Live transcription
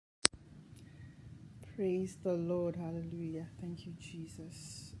Praise the Lord. Hallelujah. Thank you,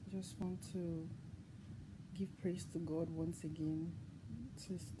 Jesus. I just want to give praise to God once again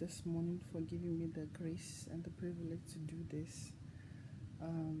this morning for giving me the grace and the privilege to do this.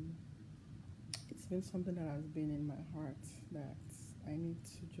 It's been something that has been in my heart that I need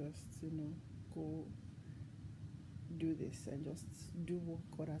to just, go do this and just do what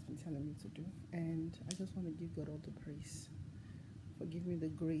God has been telling me to do. And I just want to give God all the praise for giving me the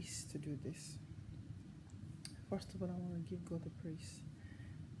grace to do this. First of all, I want to give God the praise,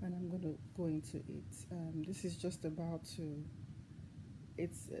 and I'm going to go into it. This is just about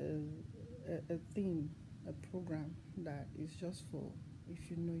it's a theme, a program that is just for, if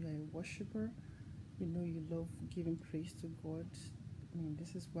you know you're a worshiper, you know you love giving praise to God.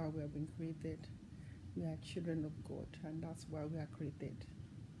 This is why we have been created. We are children of God, and that's why we are created.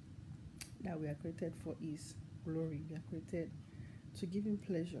 That we are created for His glory. We are created to give Him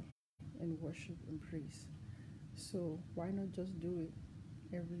pleasure and worship and praise. So why not just do it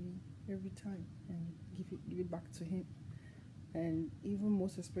every time and give it back to Him? And even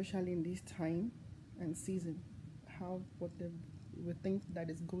most especially in this time and season, we think that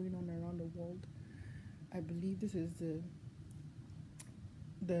is going on around the world, I believe this is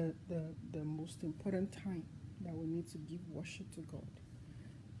the most important time that we need to give worship to God,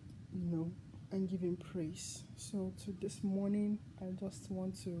 and give Him praise. So to this morning, I just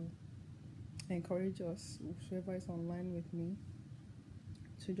want to encourage us, whoever is online with me,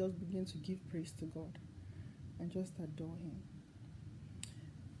 to just begin to give praise to God and just adore Him.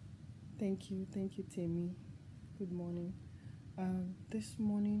 Thank you, Tammy. Good morning. This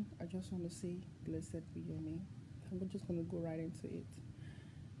morning, I just want to say, blessed be your name. I'm just going to go right into it.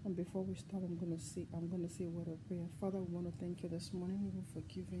 And before we start, I'm going to say a word of prayer. Father, we want to thank you this morning, even for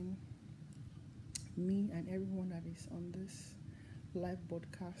giving me and everyone that is on this live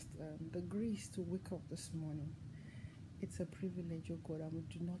broadcast the grace to wake up this morning. It's a privilege, oh God, and we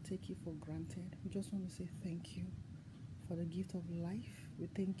do not take it for granted. We just want to say thank you for the gift of life. We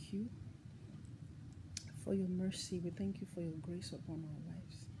thank you for your mercy. We thank you for your grace upon our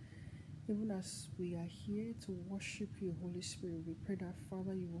lives. Even as we are here to worship you, Holy Spirit, we pray that,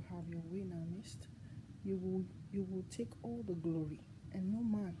 Father, you will have your way in our midst. You will take all the glory, and no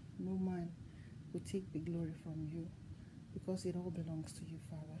man will take the glory from you, because it all belongs to you,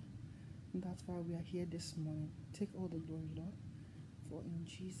 Father. And that's why we are here this morning. Take all the glory, Lord. For in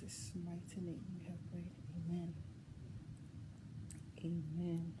Jesus' mighty name we have prayed. Amen.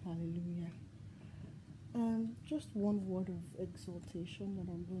 Amen. Hallelujah. Just one word of exaltation that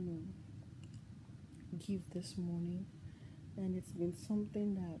I'm going to give this morning. And it's been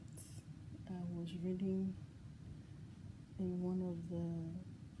something that I was reading in one of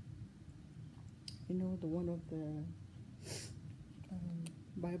the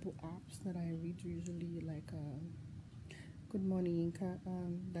Bible apps that I read usually, like Good Morning Inka,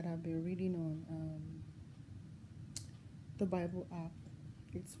 that I've been reading on the Bible app.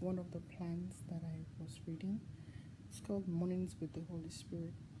 It's one of the plans that I was reading. It's called Mornings with the Holy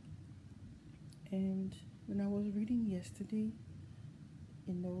Spirit. And when I was reading yesterday,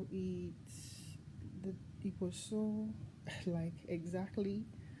 it was so like exactly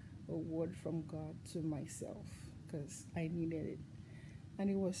a word from God to myself, because I needed it. And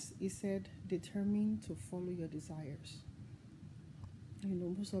it said, determined to follow your desires.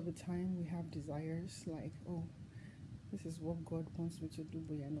 Most of the time we have desires like, oh, this is what God wants me to do,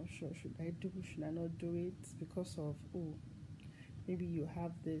 but you're not sure, should I not do it, because of, oh, maybe you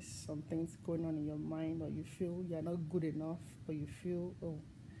have some things going on in your mind, or you feel you're not good enough, or you feel, oh,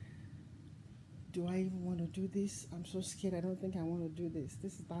 do I even want to do this? I'm so scared, I don't think I want to do this.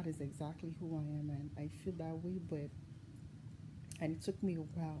 That is exactly who I am, and I feel that way, and it took me a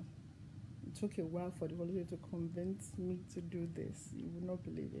while. It took a while for the Holy Spirit to convince me to do this. You would not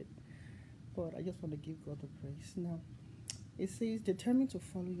believe it. But I just want to give God the praise. Now, it says, determined to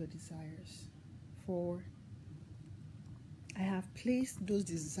follow your desires. For I have placed those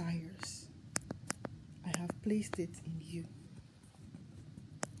desires. I have placed it in you.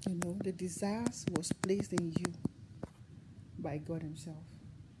 The desires was placed in you by God Himself.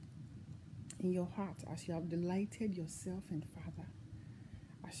 In your heart, as you have delighted yourself in Father.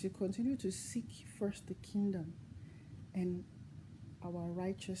 As you continue to seek first the kingdom and our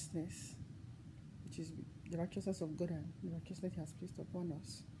righteousness, which is the righteousness of God and the righteousness He has placed upon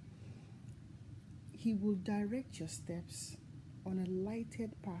us, He will direct your steps on a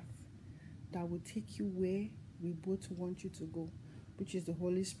lighted path that will take you where we both want you to go, which is the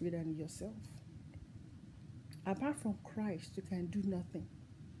Holy Spirit and yourself. Apart from Christ, you can do nothing,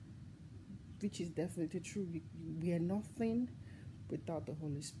 which is definitely true. We are nothing without the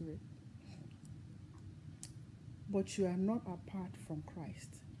Holy Spirit. but you are not apart from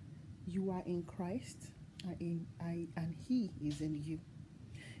Christ. You are in Christ, and He is in you.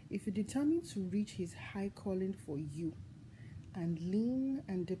 If you determine to reach His high calling for you and lean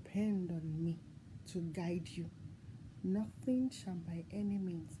and depend on me to guide you, nothing shall by any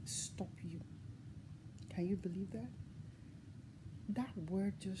means stop you. Can you believe that? That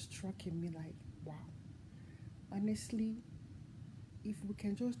word just struck in me like, wow. Honestly, if we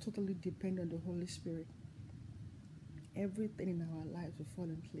can just totally depend on the Holy Spirit, everything in our lives will fall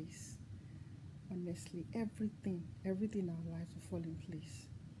in place. Honestly, everything in our lives will fall in place.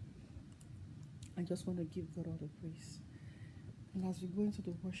 I just want to give God all the praise. And as we go into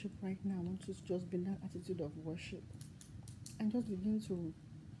the worship right now, I want you to just be in that attitude of worship and just begin to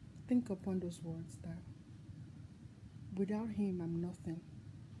think upon those words that without Him, I'm nothing.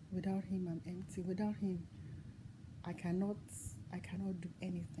 Without Him, I'm empty. Without Him, I cannot do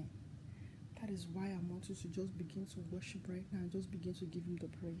anything. That is why I want you to just begin to worship right now and just begin to give Him the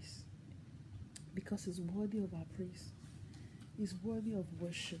praise. Because He's worthy of our praise. He's worthy of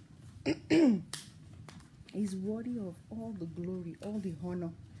worship. He's worthy of all the glory, all the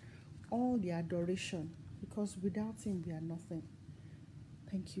honor, all the adoration. Because without Him, we are nothing.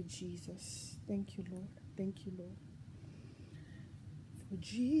 Thank you, Jesus. Thank you, Lord. Thank you, Lord. For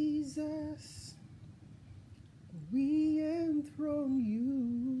Jesus, we enthrone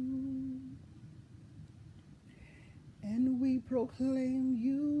you, and we proclaim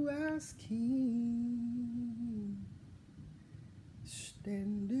you as King,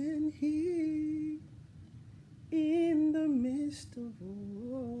 standing here in the midst of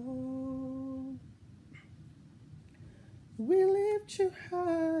all. We lift you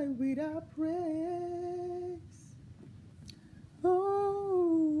high with our praise.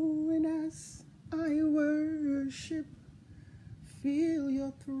 Oh, and as I worship, feel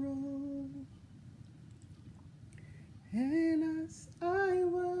your throne. And as I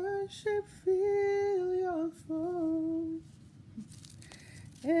worship, feel your throne.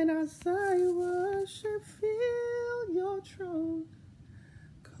 And as I worship, feel your throne.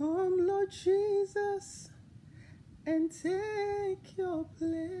 Come, Lord Jesus, and take your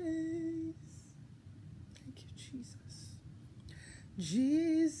place. Thank you, Jesus.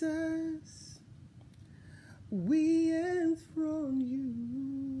 Jesus, we enthrone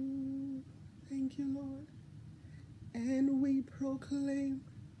you. Thank you, Lord. And we proclaim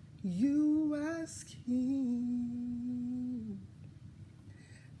you as King.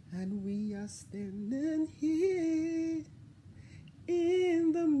 And we are standing here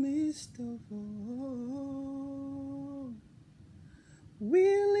in the midst of all.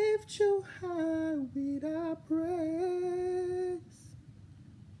 We lift you high with our praise.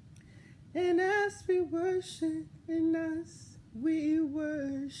 And as we worship,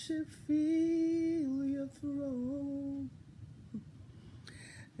 feel your throne.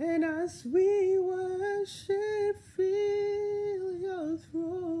 And as we worship, feel your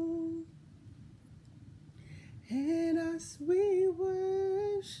throne. And as we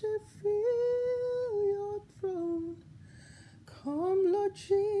worship, feel your throne. Come, Lord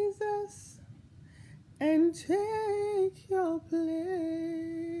Jesus, and take your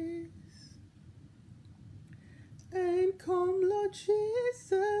place. And come, Lord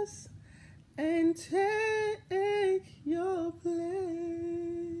Jesus, and take your place.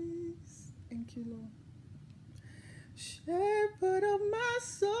 Thank you, Lord. Shepherd of my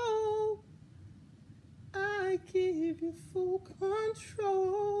soul, I give you full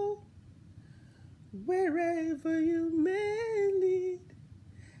control. Wherever you may lead,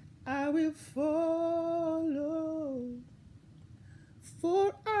 I will follow.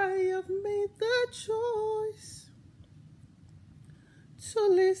 For I have made the choice to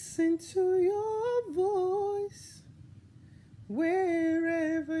listen to your voice.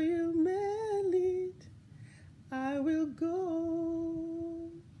 Wherever you may lead, I will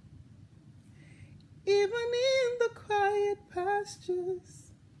go. Even in the quiet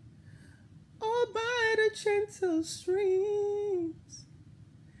pastures, or by the gentle streams,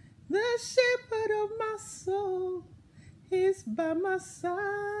 the shepherd of my soul is by my side.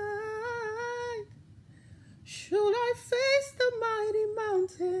 Should I face the mighty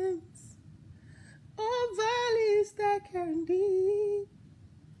mountains or valleys that can deep,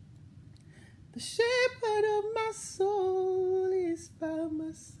 the shepherd of my soul is by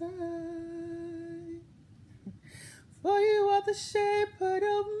my side. For you are the shepherd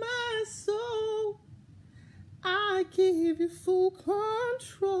of my soul. I give you full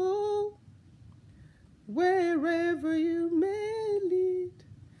control. Wherever you may lead,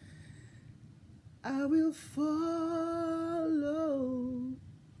 I will follow.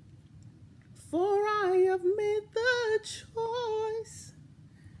 For I have made the choice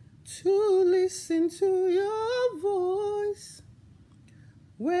to listen to your voice.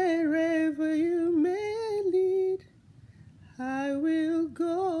 Wherever you may lead, I will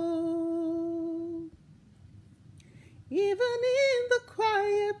go. Even in the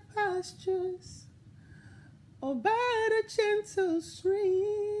quiet pastures, or by the gentle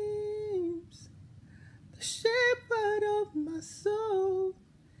streams, the shepherd of my soul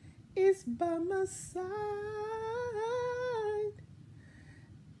is by my side.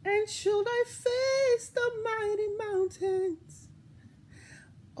 And should I face the mighty mountains,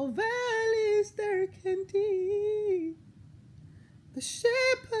 or valleys dark and deep, the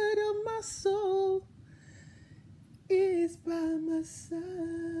shepherd of my soul is by my side.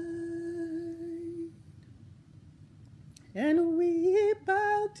 And we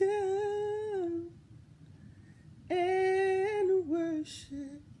bow down and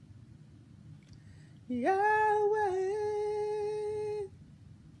worship Yahweh.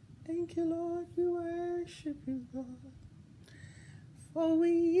 Thank you, Lord. We worship you, Lord. For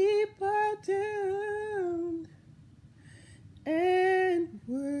we bow down and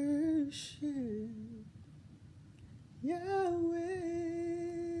worship Yahweh.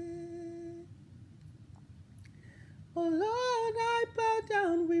 Oh Lord, I bow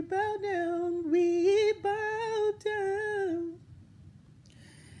down, we bow down, we bow down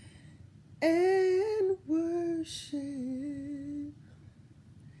and worship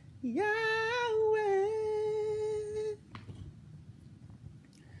Yahweh.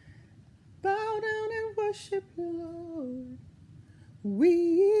 Bow down and worship you, Lord.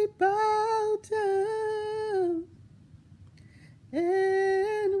 We bow down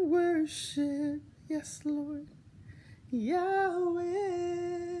and worship, yes, Lord, Yahweh.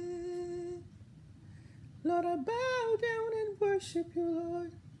 Lord, I bow down and worship you,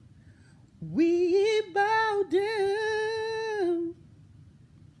 Lord. We bow down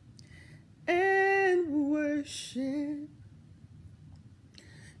and worship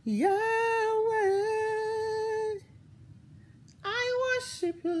Yahweh. I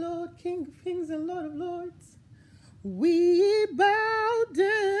worship you, Lord, King of kings and Lord of lords. We bow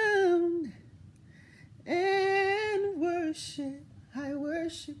down and worship. I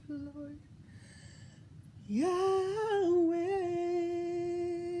worship you, Lord, Yahweh.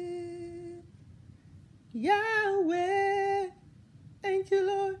 Yahweh. Thank you,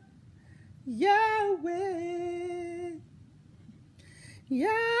 Lord. Yahweh.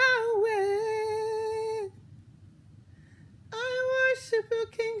 Yahweh. I worship you,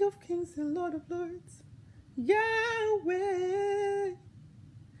 King of kings and Lord of lords. Yahweh.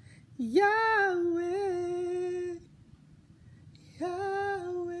 Yahweh.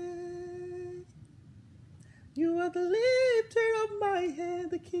 Yahweh. You are the lifter of my head,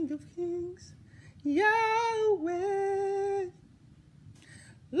 the King of kings. Yahweh.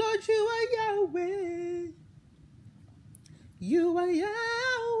 Lord, you are Yahweh. You are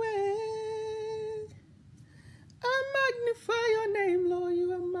Yahweh. I magnify your name, Lord.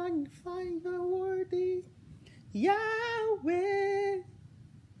 You are magnified, you are worthy. Yahweh.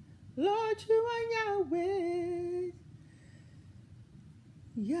 Lord, you are Yahweh.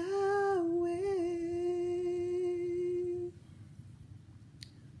 Yahweh.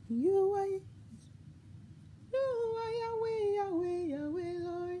 You are Yahweh, Yahweh, Yahweh,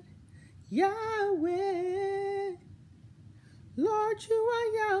 Lord. Yahweh. Lord, you are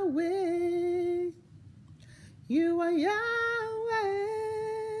Yahweh. You are Yahweh.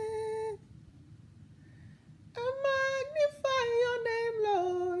 I magnify your name,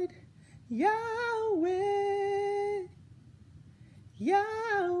 Lord. Yahweh.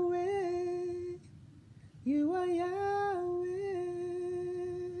 Yahweh. You are Yahweh.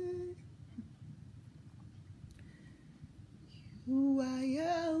 You are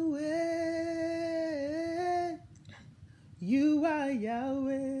Yahweh. You are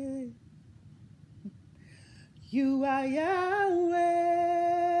Yahweh. You are Yahweh.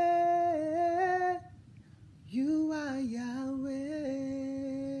 You are Yahweh.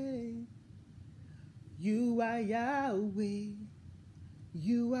 You are Yahweh.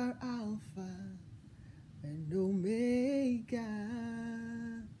 You are Alpha and Omega.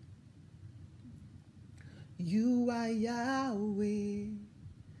 You are Yahweh.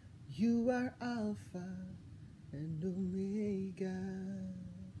 You are Alpha and Omega.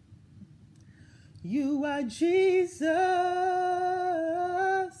 You are Jesus.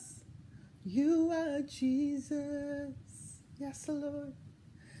 You are Jesus. Yes, Lord.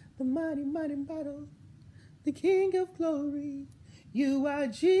 The mighty, mighty battle. The King of glory. You are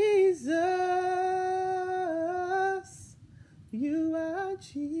Jesus. You are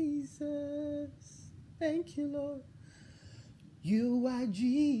Jesus. Thank you, Lord. You are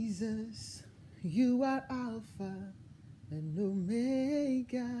Jesus. You are Alpha and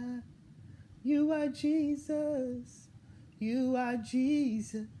Omega. You are Jesus. You are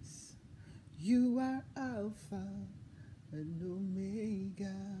Jesus. You are Alpha and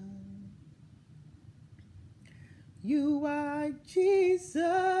Omega. You are Jesus.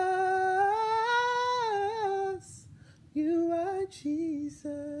 You are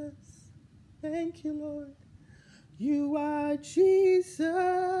Jesus. Thank you, Lord. You are Jesus.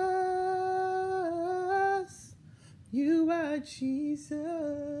 You are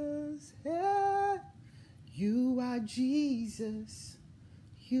Jesus. Yeah. You are Jesus.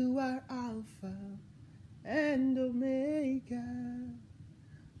 You are Alpha and Omega.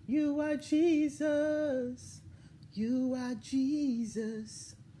 You are Jesus. You are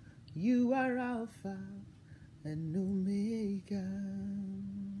Jesus. You are Alpha and Omega.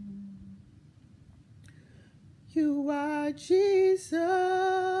 You are Jesus.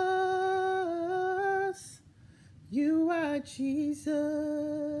 You are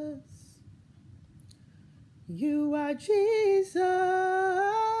Jesus. You are Jesus.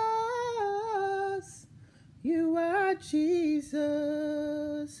 You are Jesus.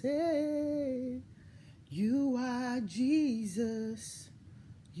 Hey. You are Jesus.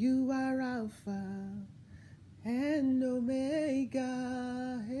 You are Alpha and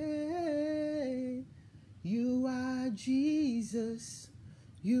Omega. Hey. You are Jesus.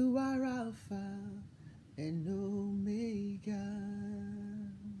 You are Alpha and Omega.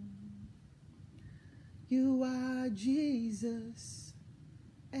 You are Jesus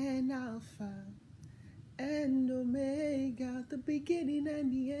and Alpha and Omega, the beginning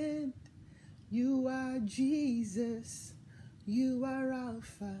and the end. You are Jesus. You are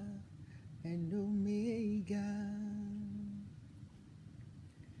Alpha and Omega.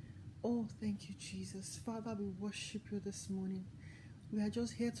 Oh, thank you, Jesus. Father, we worship you this morning. We are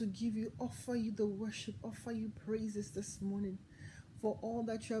just here to offer you the worship, offer you praises this morning for all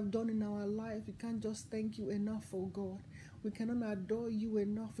that you have done in our life. We can't just thank you enough, oh God. We cannot adore you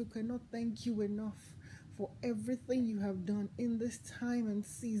enough. We cannot thank you enough for everything you have done in this time and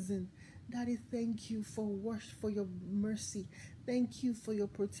season. Daddy, thank you for your mercy. Thank you for your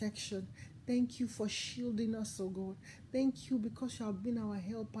protection. Thank you for shielding us, oh God. Thank you because you have been our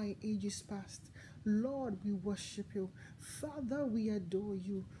helper in ages past. Lord, we worship you. Father, we adore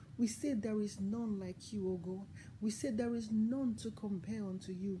you. We say there is none like you, O God. We say there is none to compare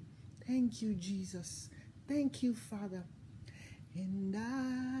unto you. Thank you, Jesus. Thank you, Father. And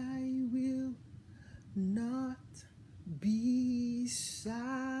I will not be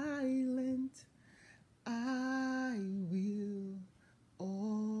silent. I will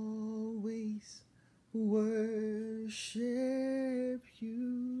always worship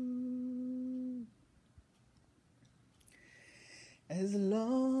you. As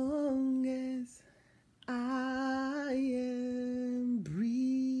long as I am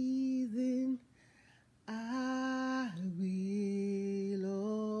breathing, I will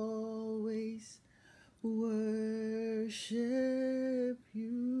always worship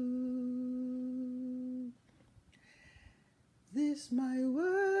you. This my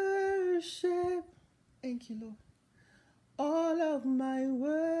worship. Thank you, Lord. All of my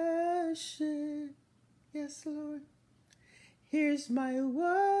worship. Yes, Lord. Here's my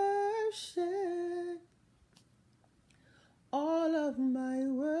worship. All of my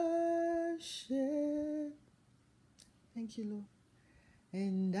worship. Thank you, Lord.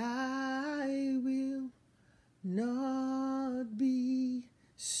 And I will not be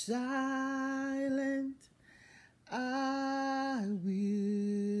silent. I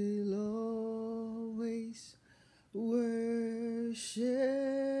will always worship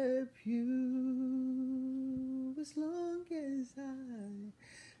you as long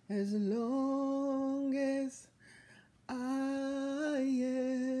as I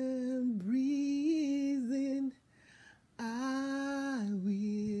am breathing. I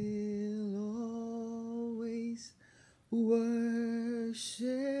will always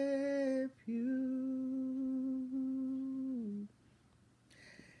worship you.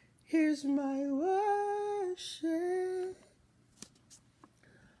 Here's my worship,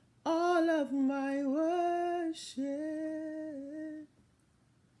 all of my worship.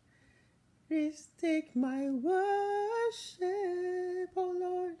 Please take my worship, oh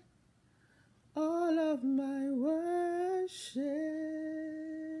Lord, all of my worship.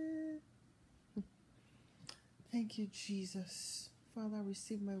 Thank you, Jesus. Father,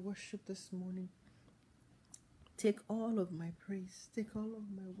 receive my worship this morning. Take all of my praise. Take all of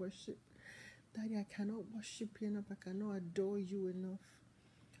my worship. Daddy, I cannot worship you enough. I cannot adore you enough.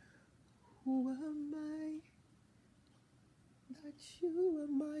 Who am I you are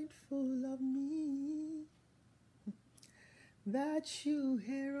mindful of me, that you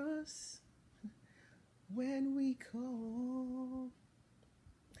hear us when we call.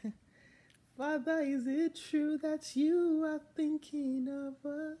 Father, is it true that you are thinking of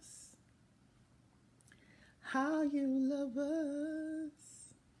us? How you love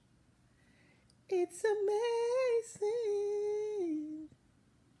us? It's amazing.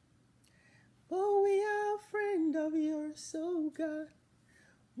 Oh, we are friends of yours, oh God.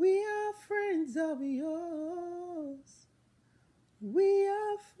 We are friends of yours. We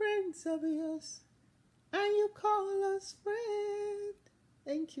are friends of yours. And you call us friend.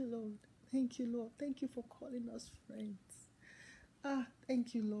 Thank you, Lord. Thank you, Lord. Thank you for calling us friends.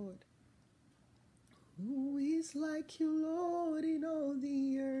 Thank you, Lord. Who is like you, Lord, in all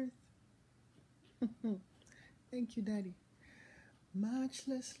the earth? Thank you, Daddy.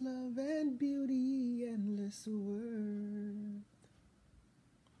 Matchless love and beauty, endless worth.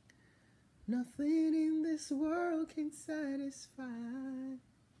 Nothing in this world can satisfy.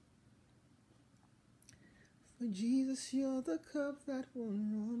 For Jesus, you're the cup that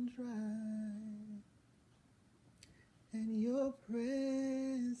won't run dry. And your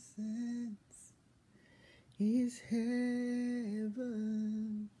presence is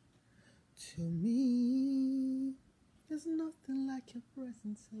heaven to me. There's nothing like your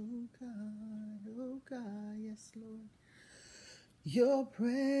presence, oh God, yes, Lord. Your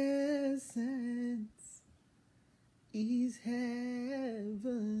presence is heaven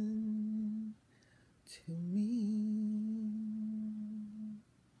to me.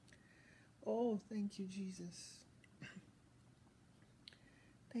 Oh, thank you, Jesus.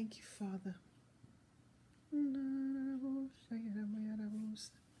 Thank you, Father.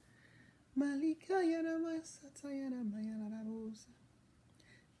 Malika yana masata yana mayana rabosa.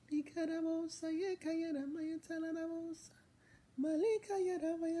 Lika rabosa yeka yana mayata rabosa. Malika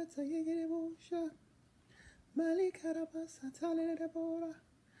yana mayata yegere bosha. Malika rabasa tale rabora.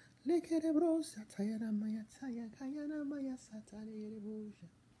 Lika rabrosa tayana mayata yakayana mayasata yegere bosha.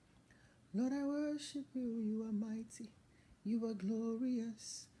 Lord, I worship you. You are mighty. You are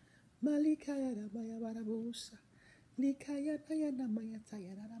glorious. Malika yana mayabara bosa. Lord,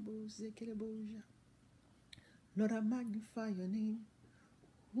 I magnify your name.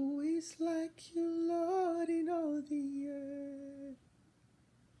 Who is like you, Lord, in all the earth?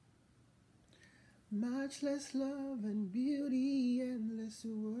 Matchless love and beauty, endless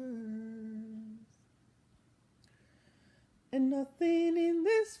worth. And nothing in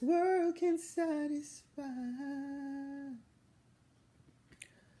this world can satisfy.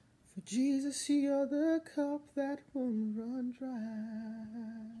 For Jesus, you're the cup that won't run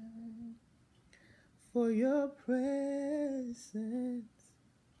dry. For your presence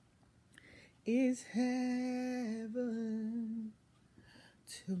is heaven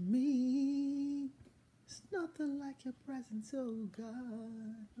to me. It's nothing like your presence, oh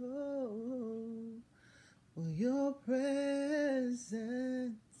God. Oh, for your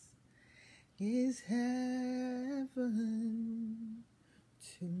presence is heaven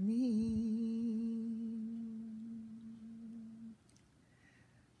to me.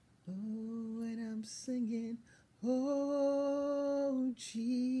 Oh, and I'm singing, oh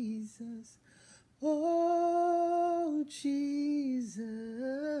Jesus, oh Jesus,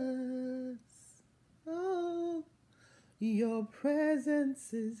 oh, your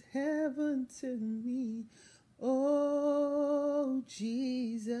presence is heaven to me. Oh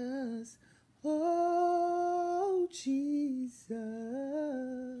Jesus, oh Jesus,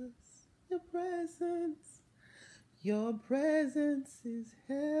 your presence is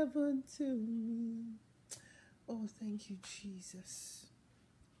heaven to me. Oh, thank you, Jesus,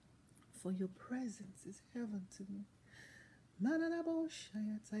 for your presence is heaven to me.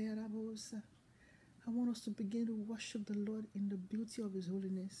 I want us to begin to worship the Lord in the beauty of His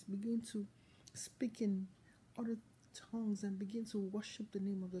holiness. Begin to speak in other tongues and begin to worship the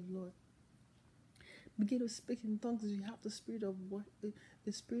name of the Lord. Begin to speak in tongues as you have the spirit of the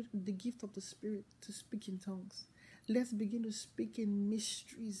gift of the Spirit to speak in tongues. Let's begin to speak in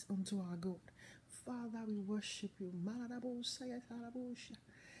mysteries unto our God. Father, we worship you.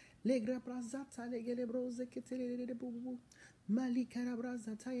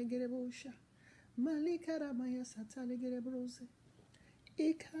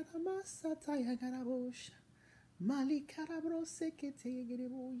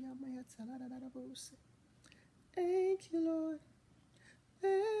 Thank you, Lord.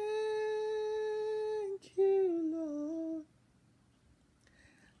 Thank you, Lord.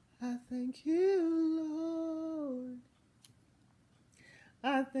 I thank you, Lord.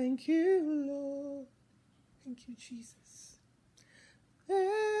 I thank you, Lord. Thank you, Jesus.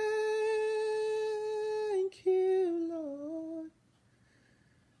 Thank you, Lord.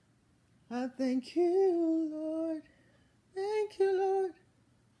 I thank you, Lord. Thank you, Lord.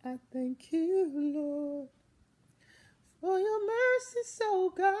 I thank you, Lord, for your mercy,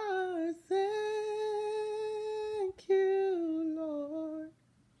 oh God. Thank you, Lord.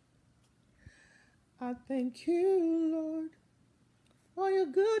 I thank you, Lord, for your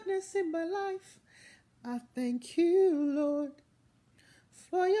goodness in my life. I thank you, Lord,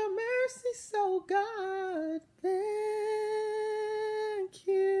 for your mercy, oh God. Thank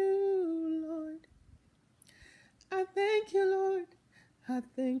you, Lord. I thank you, Lord. I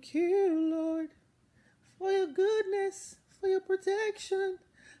thank you, Lord, for your goodness, for your protection.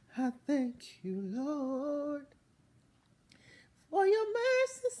 I thank you, Lord, for your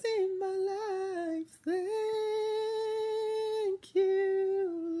mercies in my life. Thank you,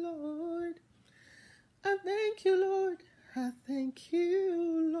 Lord. I thank you, Lord. I thank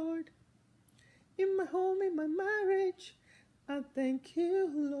you, Lord. In my home, in my marriage, I thank you,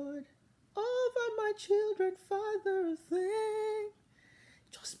 Lord. Over my children, Father,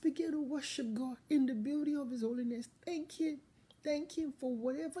 just begin to worship God in the beauty of His holiness. Thank Him. Thank Him for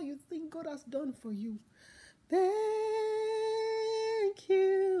whatever you think God has done for you. Thank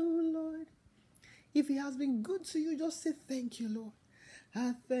you, Lord. If He has been good to you, just say thank you, Lord.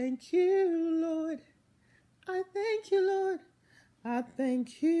 I thank you, Lord. I thank you, Lord. I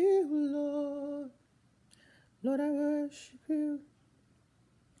thank you, Lord. Lord, I worship you.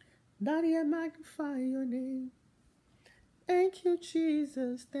 Daddy, I magnify your name. Thank you,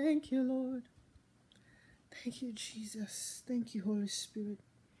 Jesus. Thank you, Lord. Thank you, Jesus. Thank you, Holy Spirit.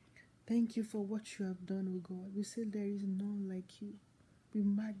 Thank you for what you have done, O God. We say there is none like you. We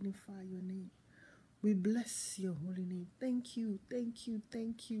magnify your name. We bless your holy name. Thank you, thank you,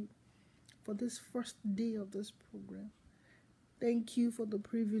 thank you for this first day of this program. Thank you for the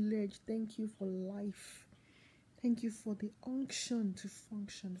privilege. Thank you for life. Thank you for the unction to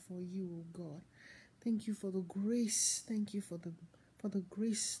function for you, O God. Thank you for the grace. Thank you for the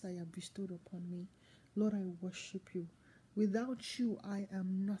grace that you have bestowed upon me. Lord, I worship you. Without you, I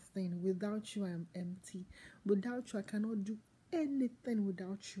am nothing. Without you, I am empty. Without you, I cannot do anything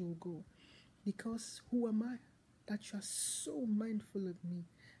without you, O God. Because who am I that you are so mindful of me?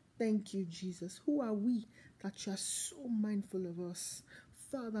 Thank you, Jesus. Who are we that you are so mindful of us?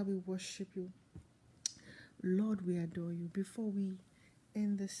 Father, we worship you. Lord, we adore you. Before we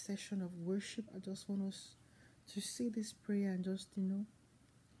end this session of worship, I just want us to say this prayer and just, I'm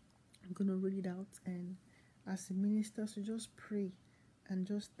going to read it out. And as a minister, so just pray and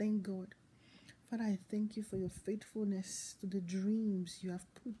just thank God. Father, I thank you for your faithfulness to the dreams you have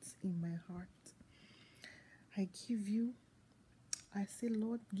put in my heart. I say,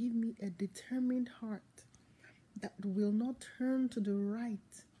 Lord, give me a determined heart that will not turn to the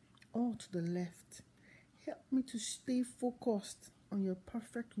right or to the left. Help me to stay focused on your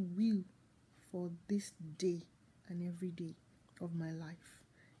perfect will for this day and every day of my life.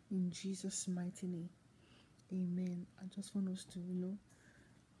 In Jesus' mighty name, amen. I just want us to,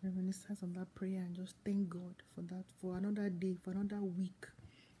 reminisce on that prayer and just thank God for that, for another day, for another week.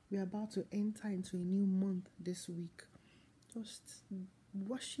 We are about to enter into a new month this week. Just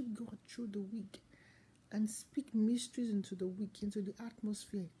worship God through the week and speak mysteries into the week, into the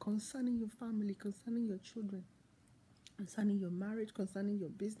atmosphere, concerning your family, concerning your children, concerning your marriage, concerning your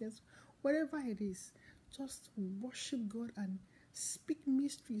business, whatever it is. Just worship God and speak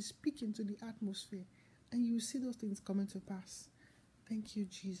mysteries, speak into the atmosphere, and you will see those things coming to pass. Thank you,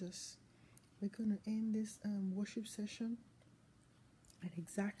 Jesus. We're going to end this worship session at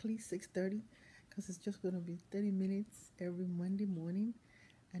exactly 6:30, because it's just going to be 30 minutes every Monday morning,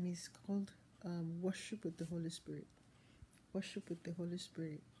 and it's called Worship with the Holy Spirit. Worship with the Holy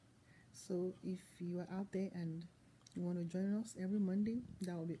Spirit. So if you are out there and you want to join us every Monday,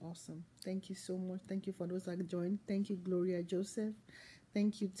 that will be awesome. Thank you so much. Thank you for those that joined. Thank you, Gloria Joseph.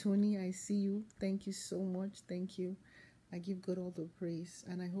 Thank you, Tony. I see you. Thank you so much. Thank you. I give God all the praise,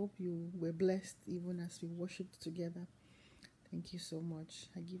 and I hope you were blessed even as we worshiped together. Thank you so much.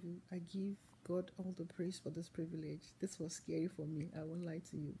 I give God all the praise for this privilege. This was scary for me. I won't lie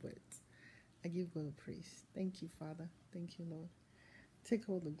to you, but I give God the praise. Thank you, Father. Thank you, Lord. Take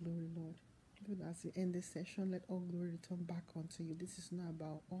all the glory, Lord. Even as we end this session, let all glory return back unto you. This is not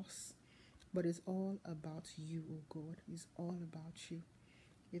about us, but it's all about you, oh God. It's all about you.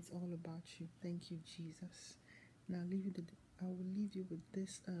 It's all about you. Thank you, Jesus. Now I will leave you with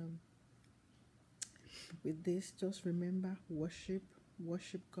this. Just remember, worship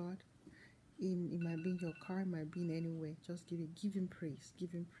God. It might be in your car, it might be in anywhere. Just give him praise.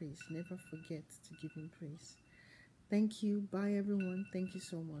 Give him praise. Never forget to give him praise. Thank you. Bye, everyone. Thank you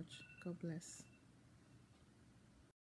so much. God bless.